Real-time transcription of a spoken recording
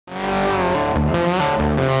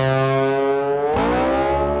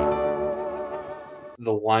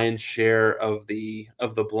the lion's share of the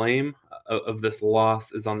blame of this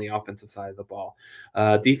loss is on the offensive side of the ball.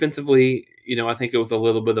 Defensively, I think it was a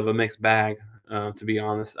little bit of a mixed bag. To be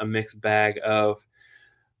honest, a mixed bag of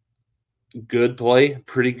good play,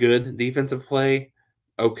 pretty good defensive play,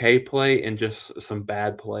 okay play, and just some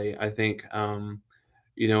bad play. I think, in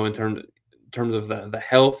terms of the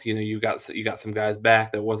health, you got some guys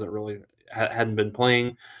back that wasn't really hadn't been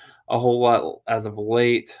playing a whole lot as of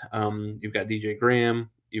late. You've got DJ Graham,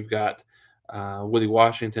 you've got Woody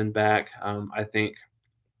Washington back. I think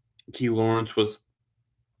Key Lawrence was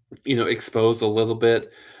exposed a little bit,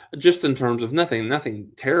 just in terms of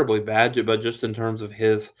nothing terribly bad, but just in terms of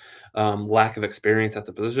his lack of experience at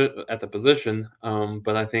the position.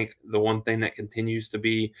 But I think the one thing that continues to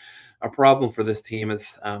be a problem for this team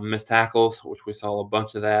is missed tackles, which we saw a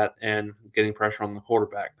bunch of that, and getting pressure on the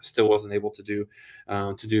quarterback. Still wasn't able to do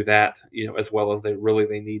that, as well as they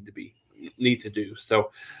need to do.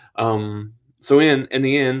 So in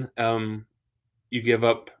the end, you give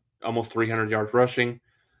up almost 300 yards rushing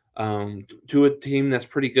to a team that's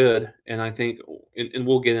pretty good. And I think, and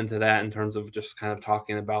we'll get into that in terms of just kind of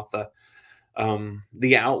talking about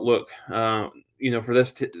the outlook, for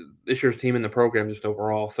this year's team in the program just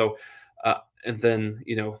overall. So, and then,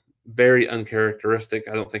 very uncharacteristic.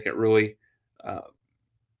 I don't think it really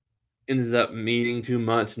ended up meaning too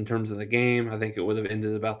much in terms of the game. I think it would have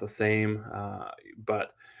ended about the same.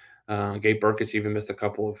 But Gabe Burkett even missed a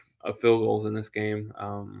couple of field goals in this game.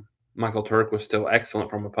 Michael Turk was still excellent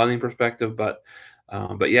from a punting perspective, but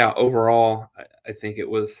yeah, overall, I think it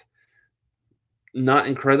was not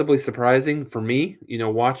incredibly surprising for me.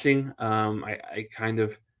 Watching, I kind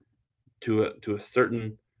of to a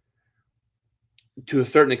certain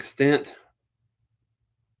extent,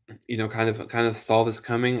 kind of saw this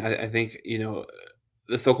coming. I think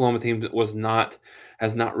this Oklahoma team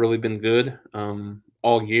has not really been good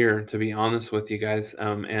all year, to be honest with you guys,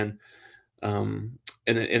 and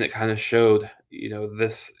it kind of showed,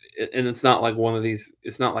 this, and it's not like one of these.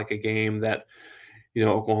 It's not like a game that,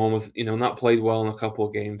 Oklahoma's, not played well in a couple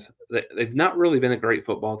of games. They've not really been a great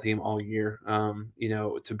football team all year.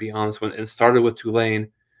 To be honest, when it started with Tulane,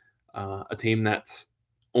 a team that's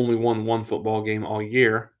only won one football game all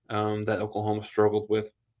year, that Oklahoma struggled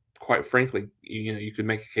with. Quite frankly, you could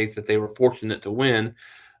make a case that they were fortunate to win.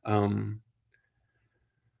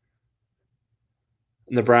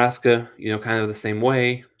 Nebraska, kind of the same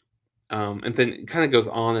way. And then it kind of goes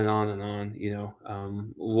on and on and on.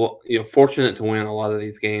 Fortunate to win a lot of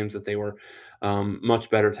these games that they were much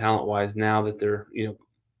better talent wise. Now that they're,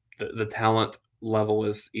 the talent level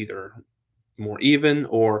is either more even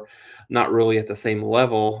or not really at the same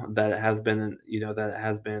level that it has been.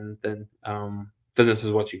 Then this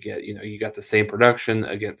is what you get. You got the same production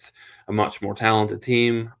against a much more talented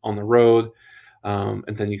team on the road.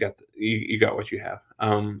 And then you got what you have.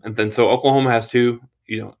 And then so Oklahoma has two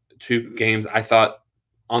games. I thought,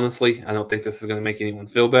 honestly, I don't think this is going to make anyone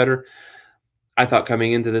feel better. I thought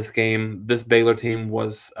coming into this game, this Baylor team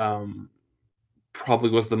was probably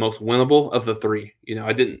was the most winnable of the three.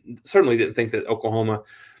 I certainly didn't think that Oklahoma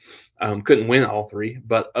couldn't win all three,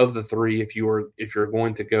 but of the three, if you're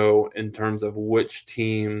going to go in terms of which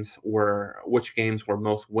games were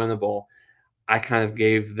most winnable, I kind of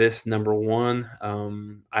gave this number one,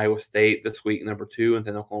 Iowa State this week number two, and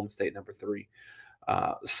then Oklahoma State number three.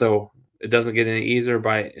 So it doesn't get any easier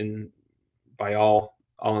by all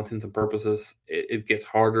intents and purposes. It gets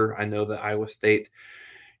harder. I know that Iowa State,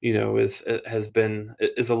 is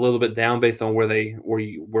a little bit down based on where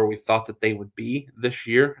we thought that they would be this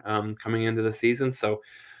year, coming into the season. So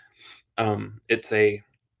it's a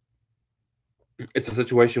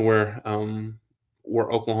situation where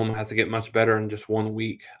Oklahoma has to get much better in just 1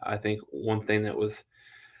 week. I think one thing that was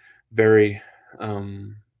very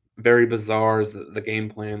very bizarre is that the game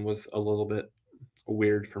plan was a little bit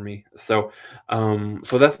weird for me. So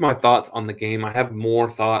that's my thoughts on the game. I have more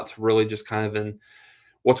thoughts really just kind of in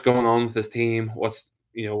what's going on with this team, what's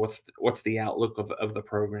the outlook of the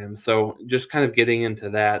program. So just kind of getting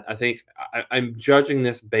into that, I think I'm judging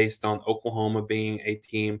this based on Oklahoma being a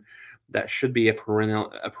team that should be a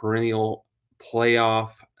perennial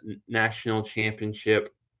playoff national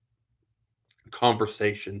championship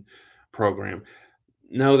conversation program.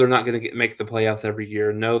 No, they're not going to make the playoffs every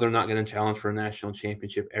year. No, they're not going to challenge for a national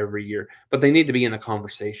championship every year, but they need to be in a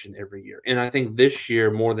conversation every year. And I think this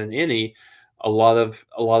year, more than any, a lot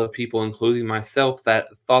of people, including myself, that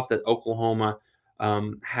thought that Oklahoma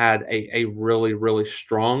had a really, really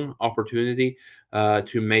strong opportunity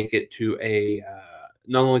to make it to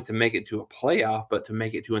not only to make it to a playoff, but to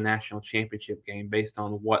make it to a national championship game based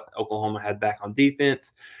on what Oklahoma had back on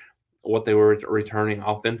defense, what they were returning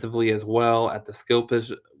offensively as well at the skill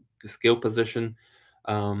position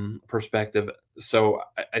perspective. So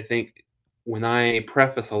I think when I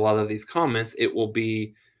preface a lot of these comments, it will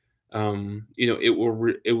be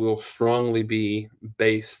it will strongly be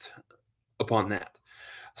based upon that.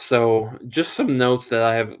 So just some notes that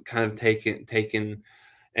I have kind of taken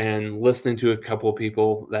and listening to a couple of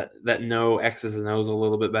people that know X's and O's a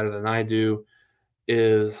little bit better than I do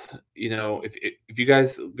is, if you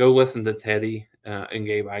guys go listen to Teddy and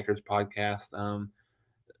Gabe Eichert's podcast,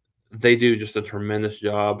 they do just a tremendous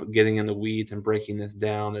job getting in the weeds and breaking this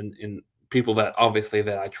down, and people that obviously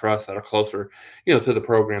that I trust that are closer, to the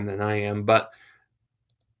program than I am. But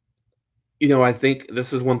I think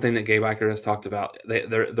this is one thing that Gabe Eichert has talked about.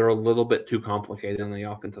 They're a little bit too complicated on the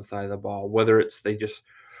offensive side of the ball. Whether it's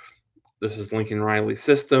this is Lincoln Riley's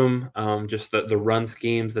system, just the run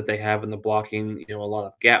schemes that they have in the blocking, a lot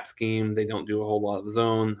of gap scheme. They don't do a whole lot of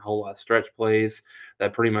zone, a whole lot of stretch plays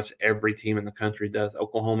that pretty much every team in the country does.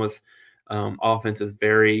 Oklahoma's offense is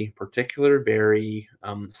very particular, very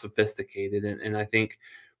sophisticated, and I think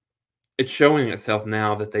it's showing itself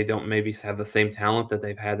now that they don't maybe have the same talent that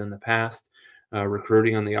they've had in the past.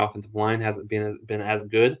 Recruiting on the offensive line hasn't been as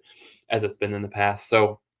good as it's been in the past.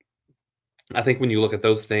 So I think when you look at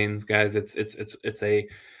those things, guys, it's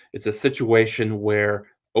a situation where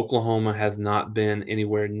Oklahoma has not been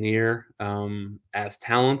anywhere near as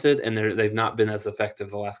talented, and they've not been as effective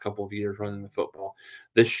the last couple of years running the football.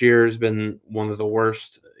 This year has been one of the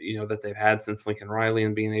worst, that they've had since Lincoln Riley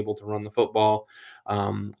and being able to run the football.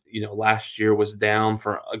 Last year was down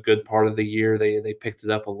for a good part of the year. They picked it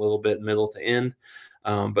up a little bit middle to end,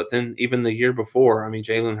 but then even the year before, I mean,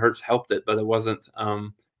 Jalen Hurts helped it, but it wasn't.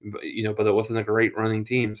 But it wasn't a great running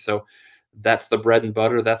team. So that's the bread and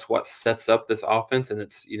butter. That's what sets up this offense. And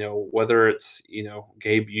it's, whether it's,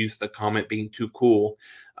 Gabe used the comment being too cool.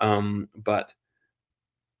 But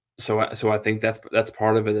so I think that's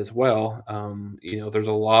part of it as well. There's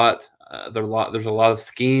a lot of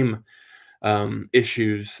scheme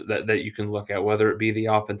issues that you can look at, whether it be the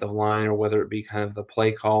offensive line or whether it be kind of the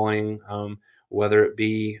play calling, whether it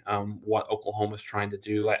be what Oklahoma's trying to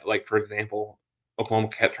do. Like for example, Oklahoma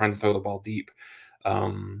kept trying to throw the ball deep.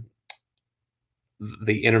 Um,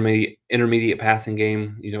 the intermediate passing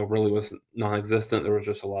game, really was non-existent. There was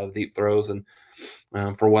just a lot of deep throws, and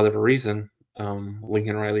for whatever reason,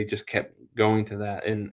 Lincoln Riley just kept going to that. And